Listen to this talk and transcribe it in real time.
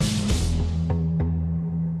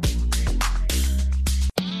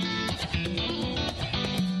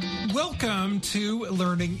Welcome to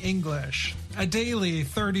Learning English, a daily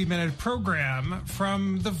 30-minute program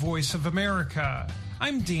from the Voice of America.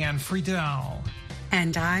 I'm Dan Friedel.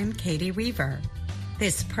 And I'm Katie Weaver.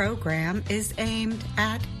 This program is aimed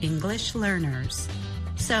at English learners.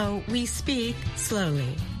 So we speak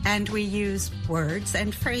slowly, and we use words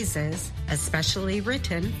and phrases especially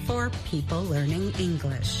written for people learning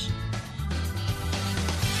English.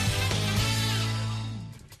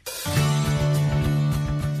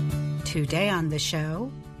 Today on the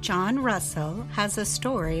show, John Russell has a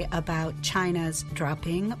story about China's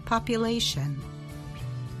dropping population.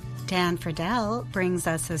 Dan Friedel brings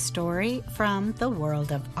us a story from the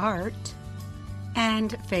world of art.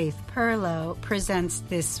 And Faith Perlow presents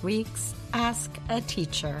this week's Ask a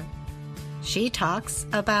Teacher. She talks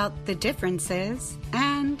about the differences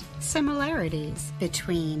and similarities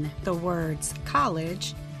between the words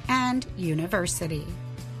college and university.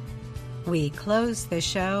 We close the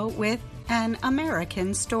show with an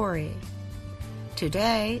American story.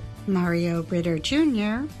 Today, Mario Ritter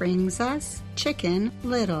Jr. brings us Chicken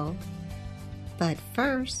Little. But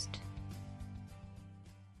first,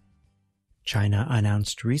 China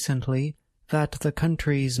announced recently that the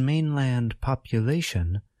country's mainland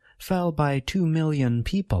population fell by 2 million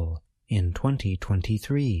people in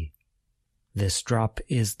 2023. This drop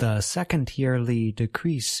is the second yearly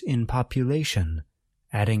decrease in population,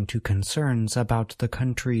 adding to concerns about the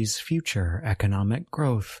country's future economic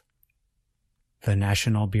growth. The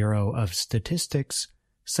National Bureau of Statistics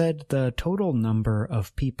said the total number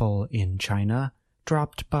of people in China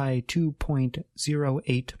dropped by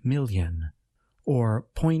 2.08 million, or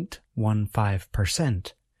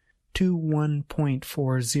 0.15%, to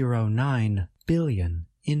 1.409 billion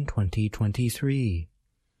in 2023.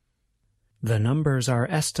 The numbers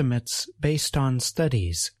are estimates based on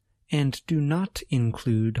studies and do not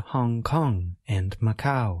include Hong Kong and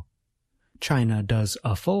Macau. China does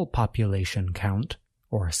a full population count,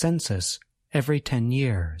 or census, every 10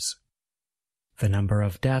 years. The number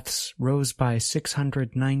of deaths rose by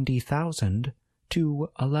 690,000 to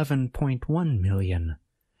 11.1 million,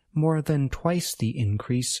 more than twice the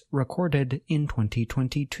increase recorded in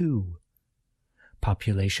 2022.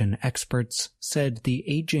 Population experts said the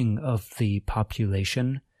aging of the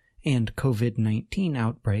population and COVID-19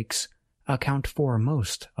 outbreaks account for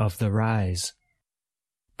most of the rise.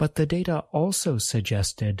 But the data also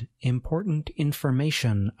suggested important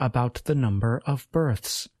information about the number of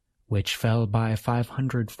births, which fell by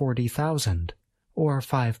 540,000, or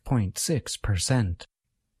 5.6%.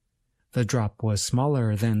 The drop was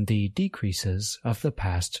smaller than the decreases of the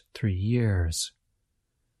past 3 years.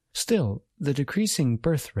 Still, the decreasing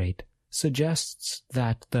birth rate suggests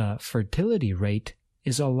that the fertility rate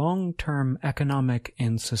is a long-term economic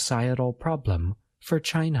and societal problem for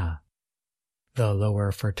China. The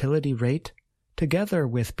lower fertility rate, together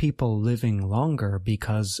with people living longer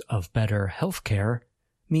because of better health care,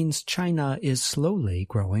 means China is slowly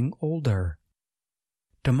growing older.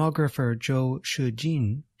 Demographer Zhou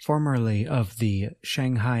Shijin, formerly of the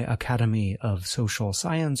Shanghai Academy of Social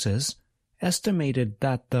Sciences, estimated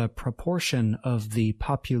that the proportion of the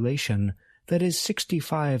population that is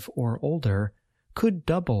 65 or older could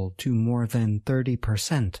double to more than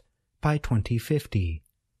 30% by 2050.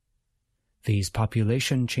 These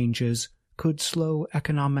population changes could slow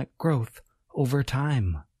economic growth over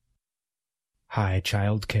time. High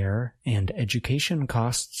childcare and education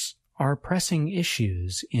costs are pressing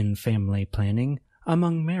issues in family planning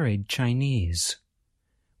among married Chinese.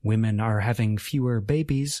 Women are having fewer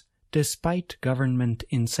babies despite government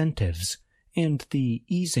incentives and the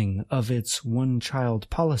easing of its one-child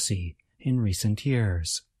policy in recent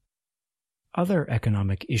years. Other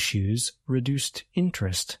economic issues reduced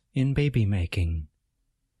interest in baby making.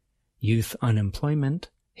 Youth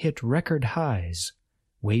unemployment hit record highs,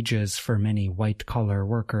 wages for many white-collar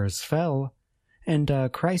workers fell, and a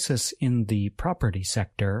crisis in the property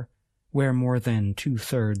sector, where more than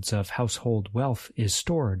 2/3 of household wealth is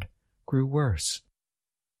stored, grew worse.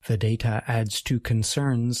 The data adds to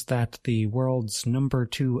concerns that the world's number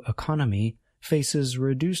 2 economy faces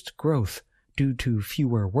reduced growth due to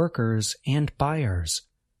fewer workers and buyers,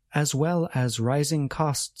 as well as rising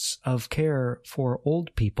costs of care for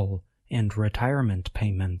old people and retirement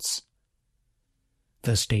payments.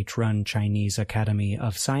 The state-run Chinese Academy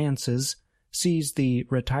of Sciences sees the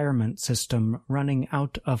retirement system running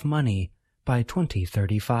out of money by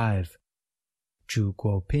 2035. Zhu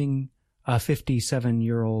Guoping, a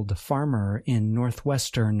 57-year-old farmer in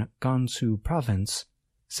northwestern Gansu province,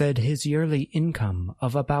 said his yearly income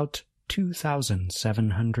of about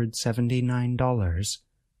 $2,779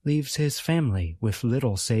 leaves his family with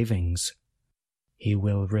little savings. He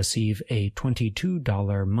will receive a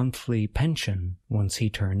 $22 monthly pension once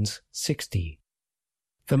he turns 60.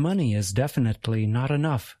 The money is definitely not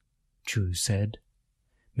enough, Chu said.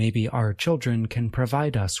 Maybe our children can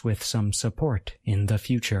provide us with some support in the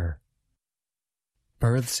future.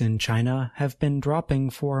 Births in China have been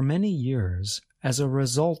dropping for many years as a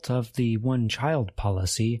result of the one-child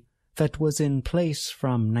policy that was in place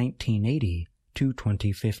from 1980 to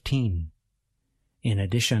 2015. In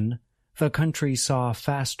addition, the country saw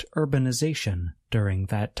fast urbanization during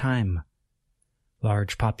that time.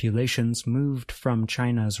 Large populations moved from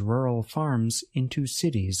China's rural farms into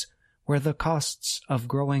cities where the costs of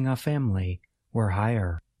growing a family were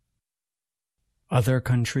higher. Other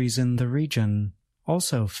countries in the region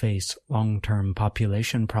also face long-term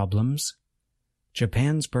population problems.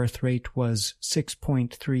 Japan's birth rate was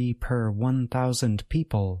 6.3 per 1,000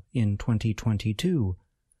 people in 2022,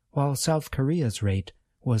 while South Korea's rate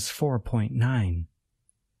was 4.9.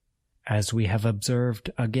 As we have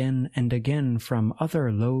observed again and again from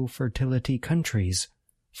other low-fertility countries,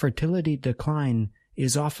 fertility decline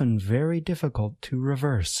is often very difficult to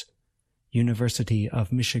reverse, University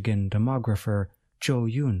of Michigan demographer Jo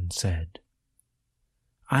Yoon said.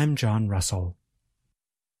 I'm John Russell.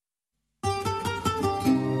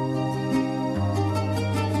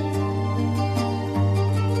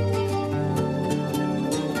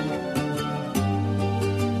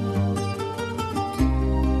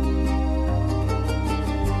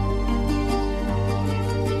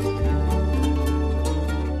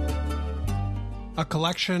 A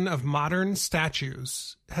collection of modern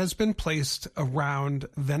statues has been placed around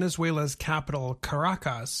Venezuela's capital,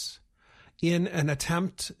 Caracas, in an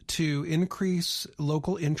attempt to increase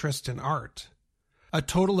local interest in art. A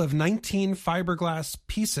total of 19 fiberglass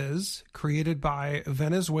pieces created by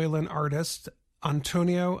Venezuelan artist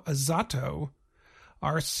Antonio Azato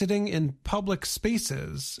are sitting in public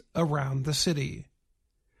spaces around the city.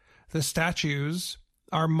 The statues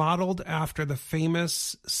are modeled after the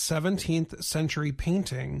famous 17th century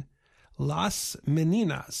painting Las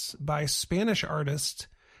Meninas by Spanish artist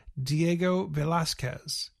Diego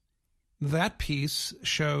Velázquez. That piece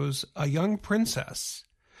shows a young princess,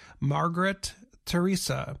 Margaret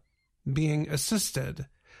Teresa, being assisted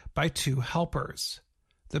by two helpers.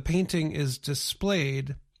 The painting is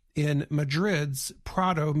displayed in Madrid's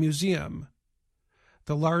Prado Museum.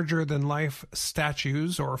 The larger-than-life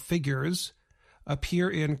statues or figures appear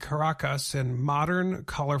in Caracas in modern,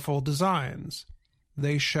 colorful designs.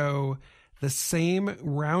 They show the same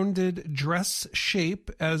rounded dress shape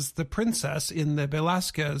as the princess in the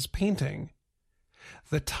Velázquez painting.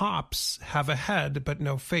 The tops have a head but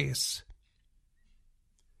no face.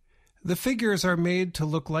 The figures are made to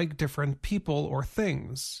look like different people or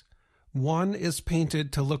things. One is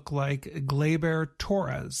painted to look like Gleyber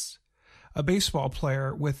Torres, a baseball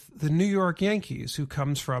player with the New York Yankees who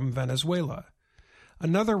comes from Venezuela.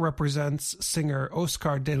 Another represents singer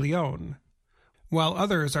Oscar de Leon, while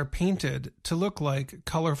others are painted to look like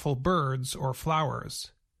colorful birds or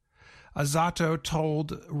flowers. Azato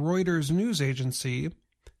told Reuters news agency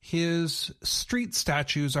his street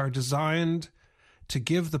statues are designed to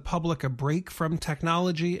give the public a break from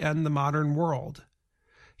technology and the modern world.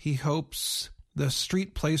 He hopes the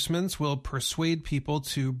street placements will persuade people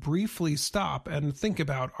to briefly stop and think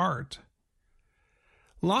about art.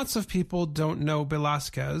 Lots of people don't know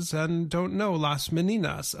Velázquez and don't know Las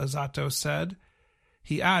Meninas, Azato said.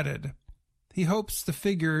 He added, he hopes the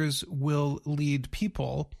figures will lead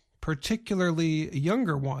people, particularly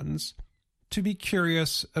younger ones, to be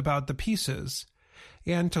curious about the pieces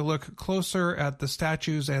and to look closer at the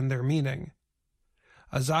statues and their meaning.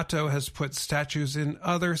 Azato has put statues in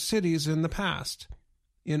other cities in the past.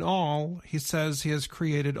 In all, he says he has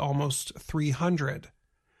created almost 300.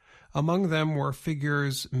 Among them were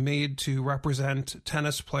figures made to represent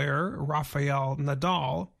tennis player Rafael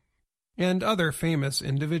Nadal and other famous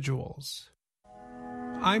individuals.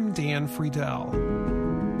 I'm Dan Friedel.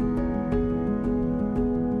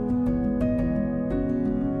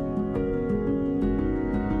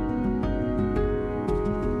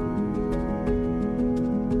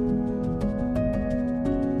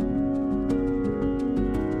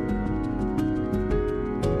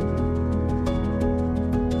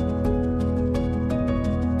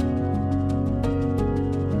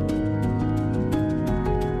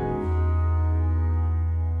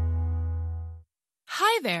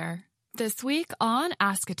 There. This week on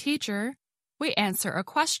Ask a Teacher, we answer a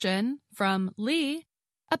question from Lee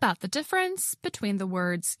about the difference between the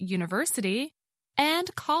words university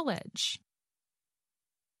and college.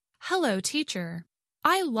 Hello, teacher.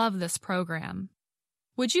 I love this program.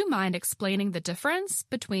 Would you mind explaining the difference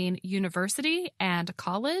between university and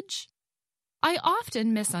college? I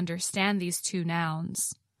often misunderstand these two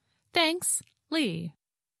nouns. Thanks, Lee.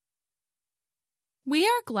 We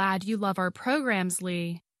are glad you love our programs,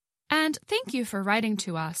 Lee, and thank you for writing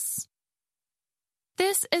to us.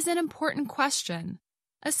 This is an important question,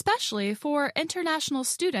 especially for international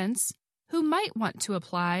students who might want to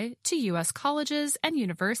apply to U.S. colleges and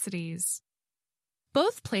universities.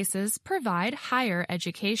 Both places provide higher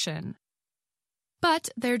education, but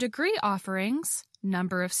their degree offerings,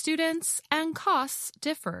 number of students, and costs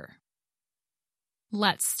differ.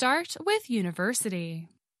 Let's start with university.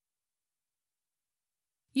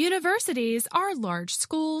 Universities are large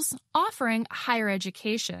schools offering higher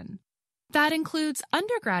education. That includes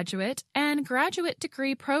undergraduate and graduate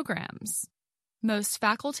degree programs. Most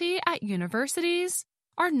faculty at universities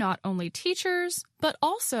are not only teachers, but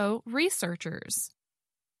also researchers.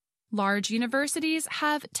 Large universities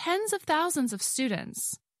have tens of thousands of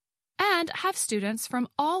students and have students from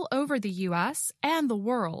all over the U.S. and the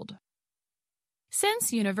world.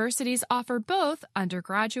 Since universities offer both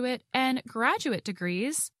undergraduate and graduate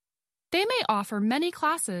degrees, they may offer many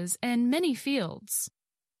classes in many fields.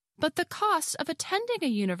 But the cost of attending a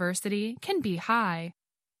university can be high,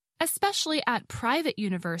 especially at private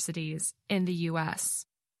universities in the U.S.,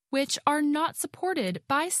 which are not supported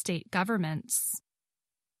by state governments.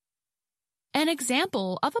 An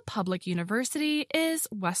example of a public university is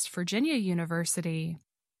West Virginia University.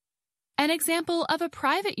 An example of a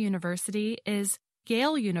private university is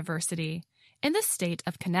Yale University in the state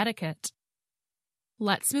of Connecticut.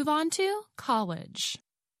 Let's move on to college.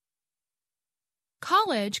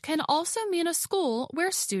 College can also mean a school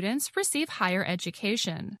where students receive higher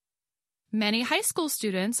education. Many high school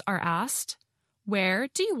students are asked, "Where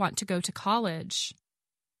do you want to go to college?"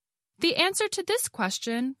 The answer to this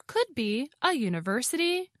question could be a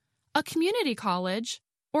university, a community college,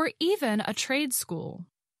 or even a trade school.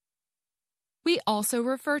 We also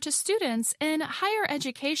refer to students in higher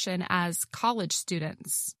education as college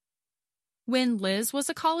students. When Liz was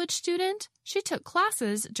a college student, she took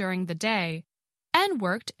classes during the day and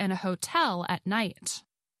worked in a hotel at night.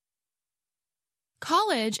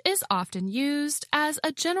 College is often used as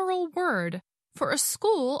a general word for a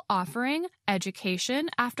school offering education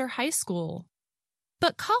after high school.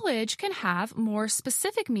 But college can have more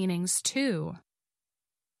specific meanings too.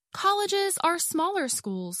 Colleges are smaller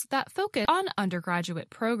schools that focus on undergraduate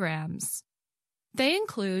programs. They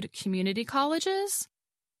include community colleges,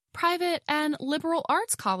 private and liberal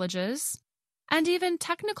arts colleges, and even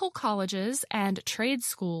technical colleges and trade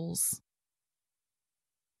schools.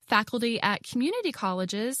 Faculty at community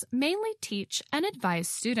colleges mainly teach and advise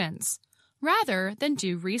students, rather than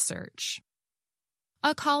do research.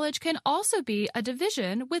 A college can also be a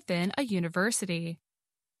division within a university.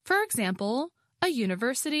 For example, a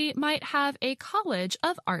university might have a College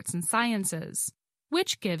of Arts and Sciences,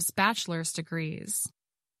 which gives bachelor's degrees.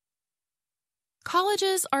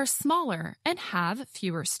 Colleges are smaller and have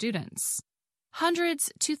fewer students,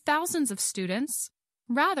 hundreds to thousands of students,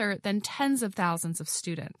 rather than tens of thousands of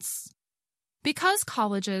students. Because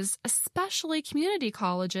colleges, especially community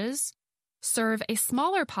colleges, serve a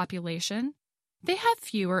smaller population, they have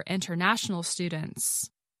fewer international students.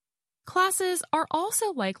 Classes are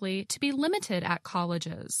also likely to be limited at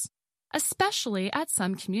colleges, especially at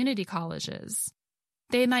some community colleges.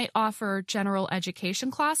 They might offer general education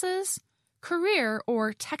classes, career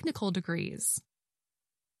or technical degrees.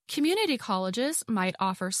 Community colleges might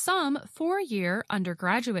offer some 4-year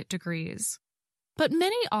undergraduate degrees, but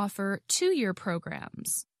many offer 2-year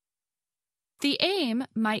programs. The aim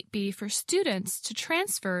might be for students to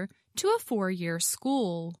transfer to a 4-year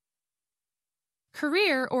school.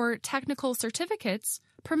 Career or technical certificates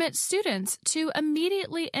permit students to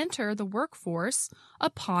immediately enter the workforce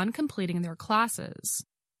upon completing their classes.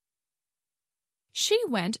 She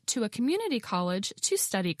went to a community college to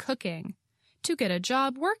study cooking, to get a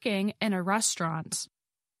job working in a restaurant.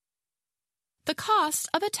 The cost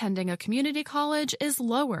of attending a community college is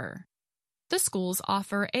lower. The schools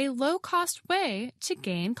offer a low-cost way to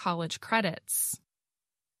gain college credits.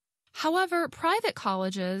 However, private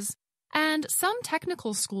colleges and some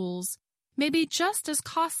technical schools may be just as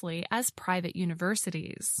costly as private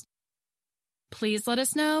universities. Please let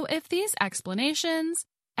us know if these explanations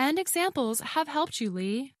and examples have helped you,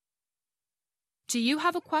 Lee. Do you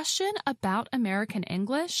have a question about American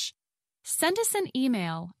English? Send us an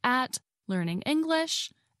email at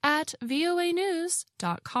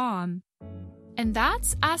learningenglish@voanews.com. And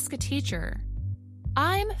that's Ask a Teacher.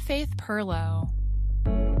 I'm Faith Perlow.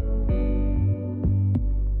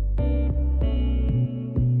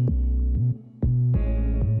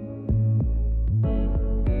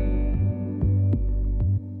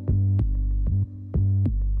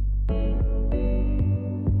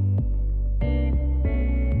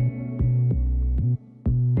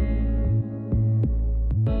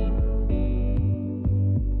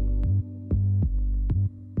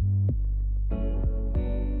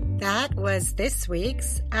 was this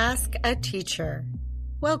week's Ask a Teacher.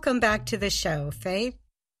 Welcome back to the show, Faith.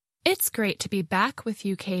 It's great to be back with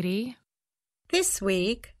you, Katie. This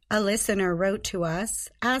week, a listener wrote to us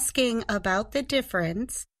asking about the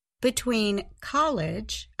difference between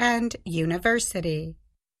college and university.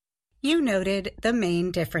 You noted the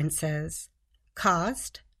main differences: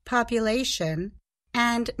 cost, population,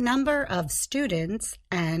 and number of students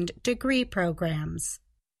and degree programs.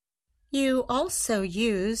 You also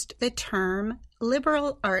used the term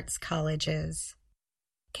liberal arts colleges.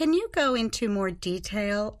 Can you go into more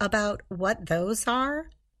detail about what those are?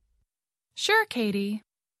 Sure, Katie.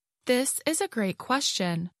 This is a great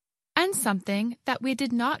question, and something that we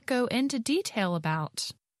did not go into detail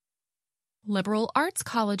about. Liberal arts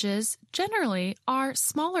colleges generally are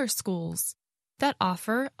smaller schools that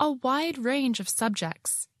offer a wide range of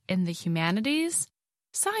subjects in the humanities,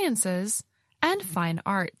 sciences, and fine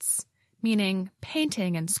arts, meaning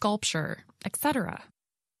painting and sculpture, etc.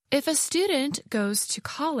 If a student goes to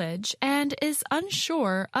college and is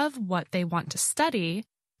unsure of what they want to study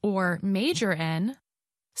or major in,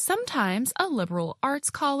 sometimes a liberal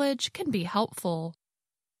arts college can be helpful.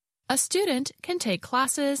 A student can take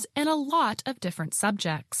classes in a lot of different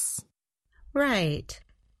subjects. Right.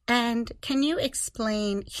 And can you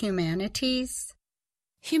explain humanities?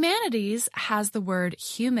 Humanities has the word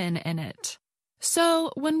human in it.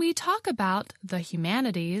 So when we talk about the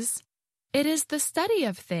humanities, it is the study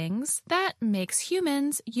of things that makes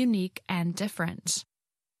humans unique and different.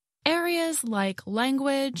 Areas like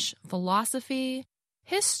language, philosophy,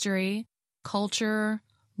 history, culture,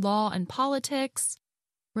 law and politics,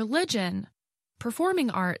 religion, performing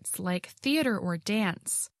arts like theater or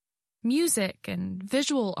dance, music and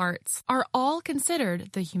visual arts are all considered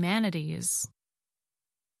the humanities.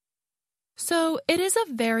 So it is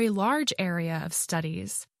a very large area of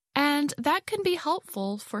studies, and that can be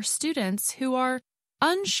helpful for students who are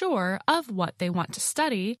unsure of what they want to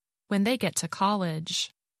study when they get to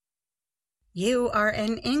college. You are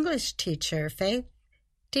an English teacher, Faith.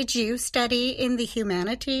 Did you study in the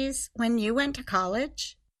humanities when you went to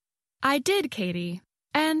college? I did, Katie,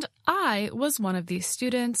 and I was one of these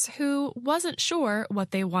students who wasn't sure what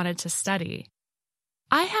they wanted to study.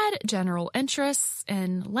 I had general interests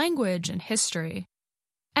in language and history,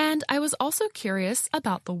 and I was also curious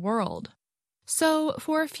about the world. So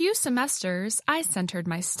for a few semesters, I centered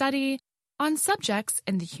my study on subjects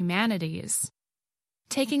in the humanities,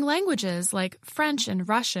 taking languages like French and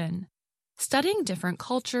Russian, studying different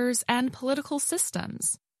cultures and political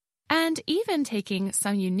systems, and even taking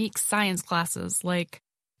some unique science classes like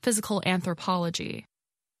physical anthropology.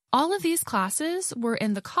 All of these classes were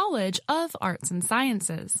in the College of Arts and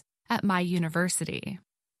Sciences at my university.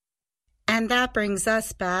 And that brings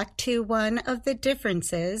us back to one of the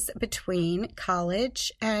differences between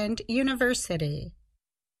college and university.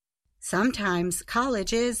 Sometimes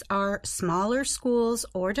colleges are smaller schools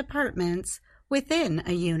or departments within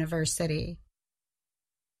a university.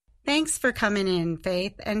 Thanks for coming in,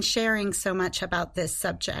 Faith, and sharing so much about this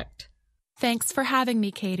subject. Thanks for having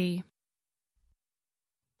me, Katie.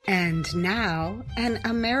 And now, an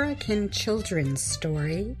American children's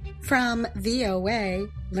story from VOA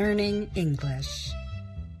Learning English.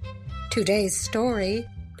 Today's story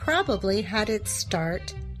probably had its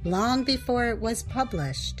start long before it was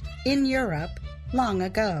published in Europe long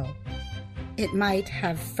ago. It might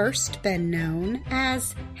have first been known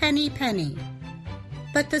as Henny Penny,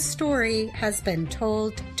 but the story has been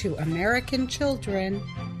told to American children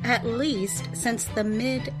at least since the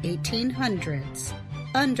mid-1800s.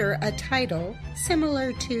 Under a title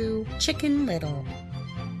similar to Chicken Little.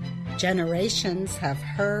 Generations have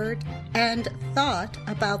heard and thought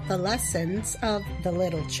about the lessons of the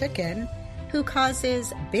little chicken who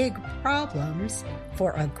causes big problems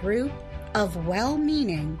for a group of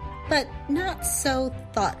well-meaning but not so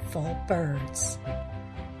thoughtful birds.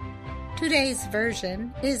 Today's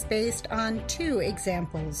version is based on 2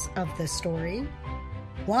 examples of the story.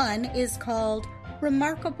 One is called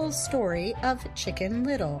Remarkable Story of Chicken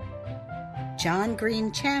Little. John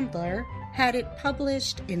Green Chandler had it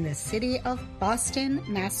published in the city of Boston,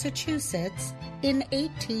 Massachusetts in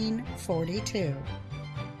 1842.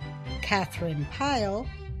 Catherine Pyle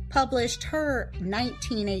published her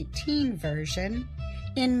 1918 version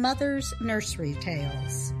in Mother's Nursery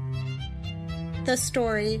Tales. The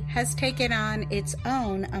story has taken on its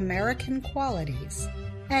own American qualities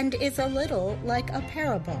and is a little like a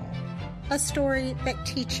parable, a story that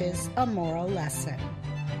teaches a moral lesson.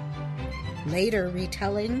 Later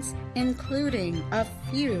retellings, including a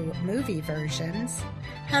few movie versions,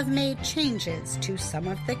 have made changes to some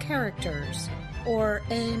of the characters or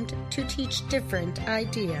aimed to teach different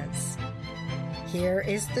ideas. Here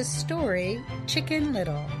is the story Chicken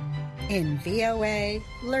Little in VOA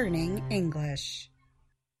Learning English.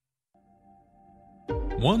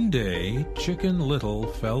 One day, Chicken Little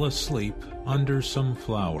fell asleep under some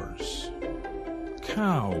flowers.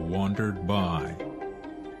 Cow wandered by,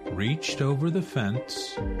 reached over the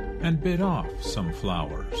fence, and bit off some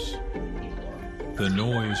flowers. The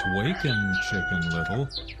noise wakened Chicken Little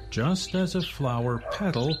just as a flower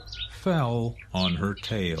petal fell on her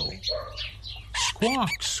tail.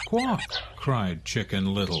 "Squawk, squawk!" cried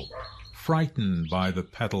Chicken Little, frightened by the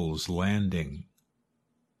petal's landing.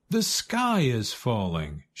 "The sky is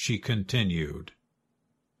falling," she continued,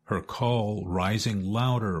 her call rising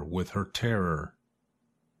louder with her terror.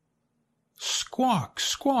 "Squawk,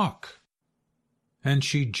 squawk!" And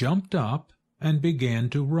she jumped up and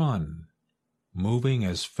began to run, moving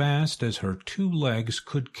as fast as her 2 legs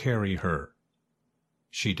could carry her.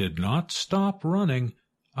 She did not stop running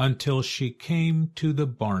until she came to the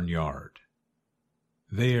barnyard.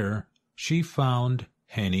 There she found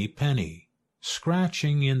Henny Penny,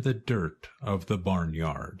 scratching in the dirt of the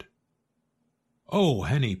barnyard. "Oh,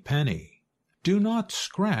 Henny Penny, do not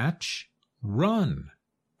scratch, run!"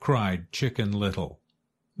 cried Chicken Little.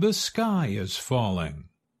 "The sky is falling."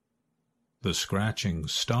 The scratching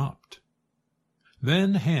stopped.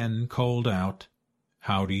 Then Hen called out,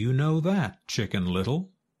 "How do you know that, Chicken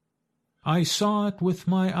Little?" "I saw it with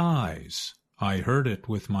my eyes, I heard it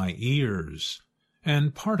with my ears,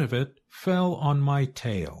 and part of it fell on my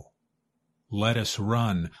tail. Let us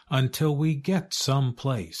run until we get some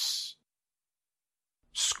place."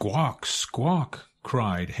 "Squawk, squawk!"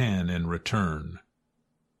 cried Hen in return,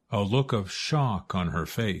 a look of shock on her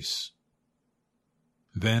face.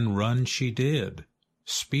 Then run she did,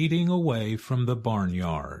 speeding away from the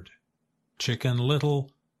barnyard. Chicken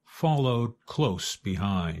Little followed close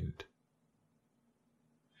behind.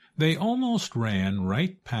 They almost ran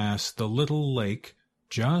right past the little lake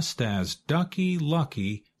just as Ducky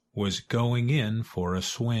Lucky was going in for a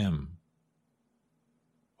swim.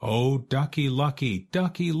 "Oh, Ducky Lucky,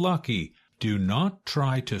 Ducky Lucky, do not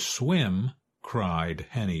try to swim," cried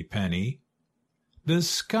Henny Penny. "The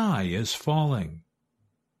sky is falling."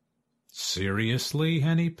 "Seriously,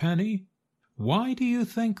 Henny Penny? Why do you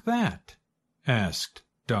think that?" asked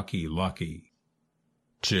Ducky Lucky.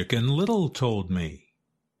 "Chicken Little told me."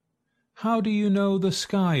 "How do you know the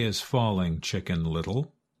sky is falling, Chicken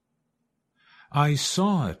Little?" "I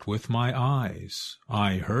saw it with my eyes,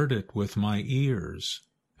 I heard it with my ears,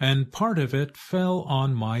 and part of it fell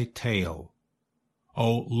on my tail.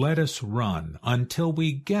 Oh, let us run until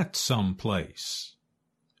we get some place."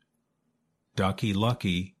 Ducky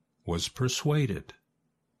Lucky was persuaded.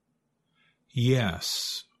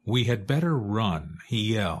 "Yes, we had better run,"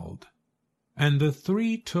 he yelled, and the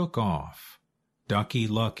 3 took off, Ducky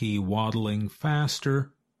Lucky waddling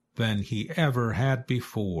faster than he ever had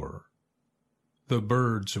before. The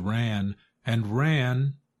birds ran and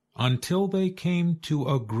ran until they came to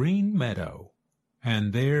a green meadow,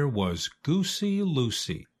 and there was Goosey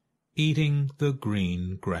Lucy eating the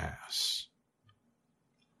green grass.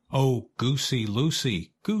 "Oh, Goosey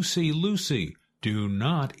Lucy, Goosey Lucy, do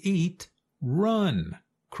not eat, run!"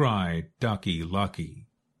 cried Ducky Lucky.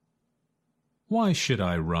 "Why should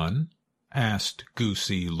I run?" asked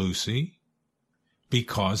Goosey Lucy.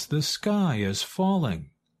 "Because the sky is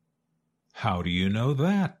falling." "How do you know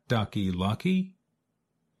that, Ducky Lucky?"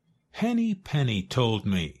 "Henny Penny told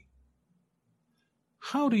me."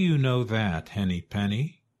 "How do you know that, Henny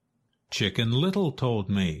Penny?" "Chicken Little told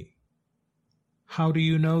me." "How do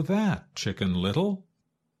you know that, Chicken Little?"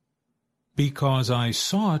 "Because I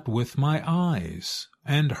saw it with my eyes,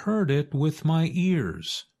 and heard it with my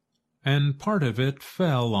ears, and part of it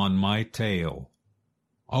fell on my tail.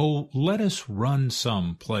 Oh, let us run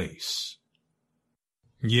some place."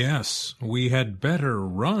 "Yes, we had better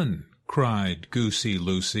run," cried Goosey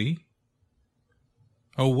Lucy.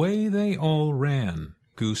 Away they all ran,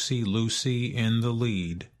 Goosey Lucy in the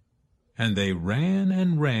lead, and they ran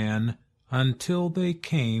and ran until they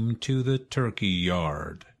came to the turkey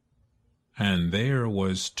yard. And there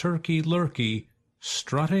was Turkey Lurkey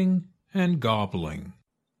strutting and gobbling.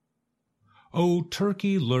 "Oh,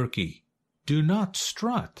 Turkey Lurkey, do not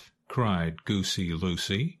strut," cried Goosey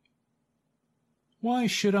Lucy. "Why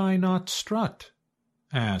should I not strut?"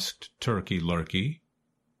 asked Turkey Lurkey.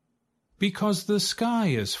 "Because the sky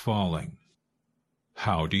is falling."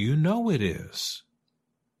 "How do you know it is?"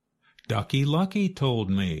 "Ducky Lucky told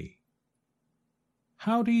me."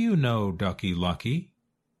 "How do you know, Ducky Lucky?"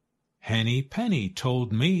 "Henny Penny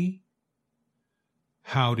told me."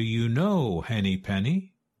 "How do you know, Henny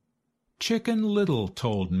Penny?" "Chicken Little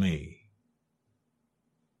told me."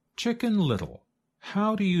 Chicken Little,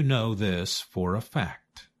 How do you know this for a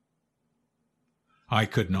fact? I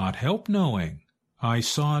could not help knowing. I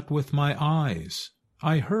saw it with my eyes.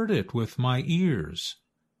 I heard it with my ears,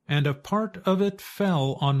 and a part of it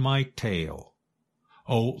fell on my tail.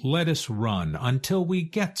 Oh, let us run until we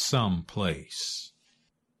get some place.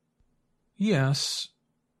 Yes,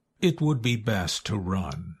 it would be best to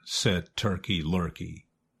run, said Turkey Lurkey.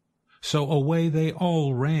 So away they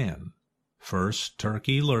all ran, first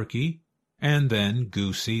Turkey Lurkey, and then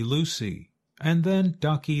Goosey Loosey, and then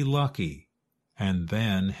Ducky Lucky, and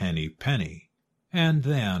then Henny Penny, and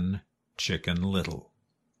then Chicken Little.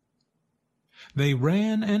 They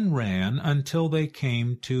ran and ran until they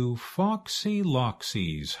came to Foxy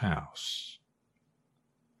Loxy's house.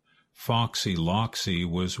 Foxy Loxy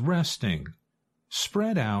was resting,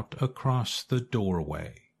 spread out across the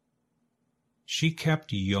doorway. She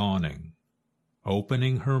kept yawning,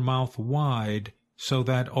 opening her mouth wide so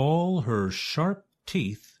that all her sharp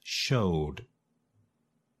teeth showed.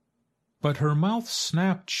 But her mouth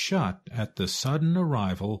snapped shut at the sudden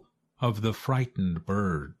arrival of the frightened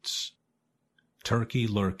birds. Turkey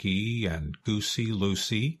Lurkey and Goosey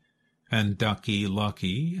Loosey and Ducky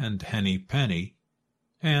Lucky and Henny Penny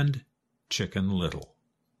and Chicken Little.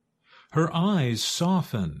 Her eyes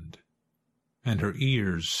softened and her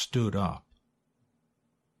ears stood up.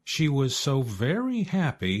 She was so very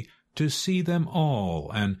happy to see them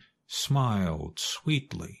all and smiled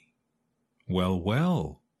sweetly. "Well,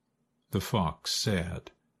 well," the fox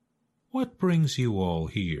said, "what brings you all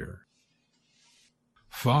here?"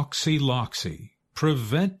 "Foxy Loxy,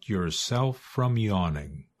 prevent yourself from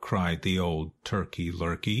yawning," cried the old Turkey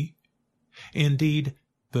Lurkey. "Indeed,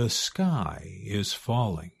 the sky is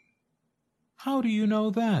falling." "How do you know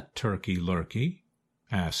that, Turkey Lurkey?"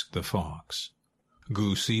 asked the fox.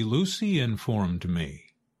 "Goosey Loosey informed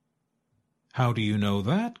me." "How do you know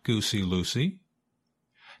that, Goosey Loosey?"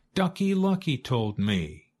 "Ducky Lucky told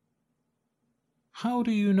me." "How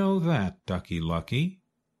do you know that, Ducky Lucky?"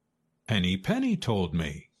 "Henny Penny told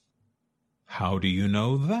me." "How do you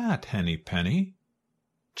know that, Henny Penny?"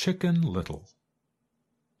 "Chicken Little."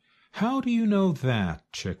 "How do you know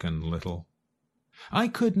that, Chicken Little?" "I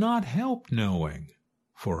could not help knowing,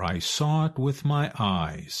 for I saw it with my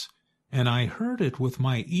eyes, and I heard it with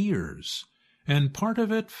my ears, and part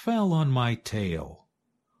of it fell on my tail.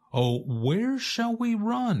 Oh, where shall we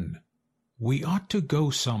run? We ought to go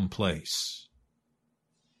some place."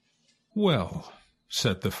 "Well,"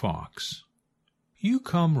 said the fox, "you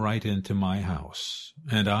come right into my house,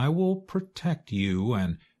 and I will protect you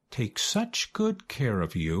and take such good care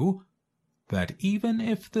of you that even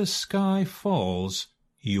if the sky falls,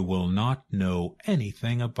 you will not know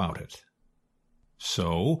anything about it."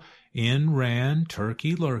 So in ran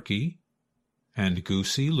Turkey Lurkey, and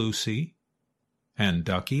Goosey Loosey, and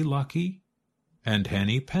Ducky Lucky, and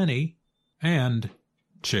Henny Penny, and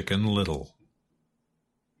Chicken Little.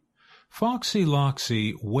 Foxy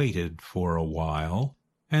Loxy waited for a while,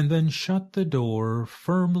 and then shut the door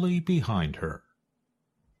firmly behind her.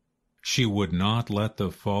 She would not let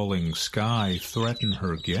the falling sky threaten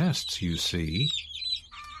her guests, you see.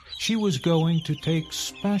 She was going to take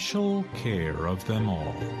special care of them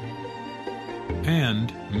all.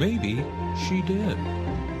 And maybe she did.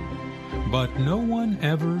 But no one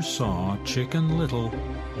ever saw Chicken Little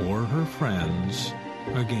or her friends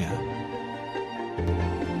again.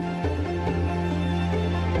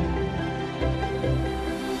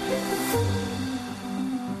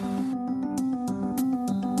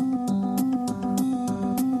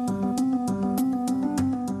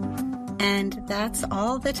 And that's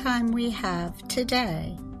all the time we have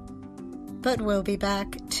today. But we'll be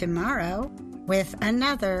back tomorrow with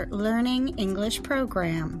another Learning English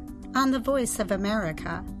program on the Voice of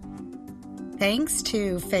America. Thanks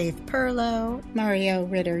to Faith Perlow, Mario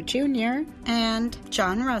Ritter Jr., and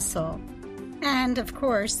John Russell. And, of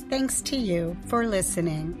course, thanks to you for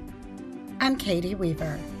listening. I'm Katie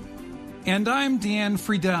Weaver. And I'm Dan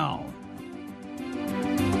Friedel.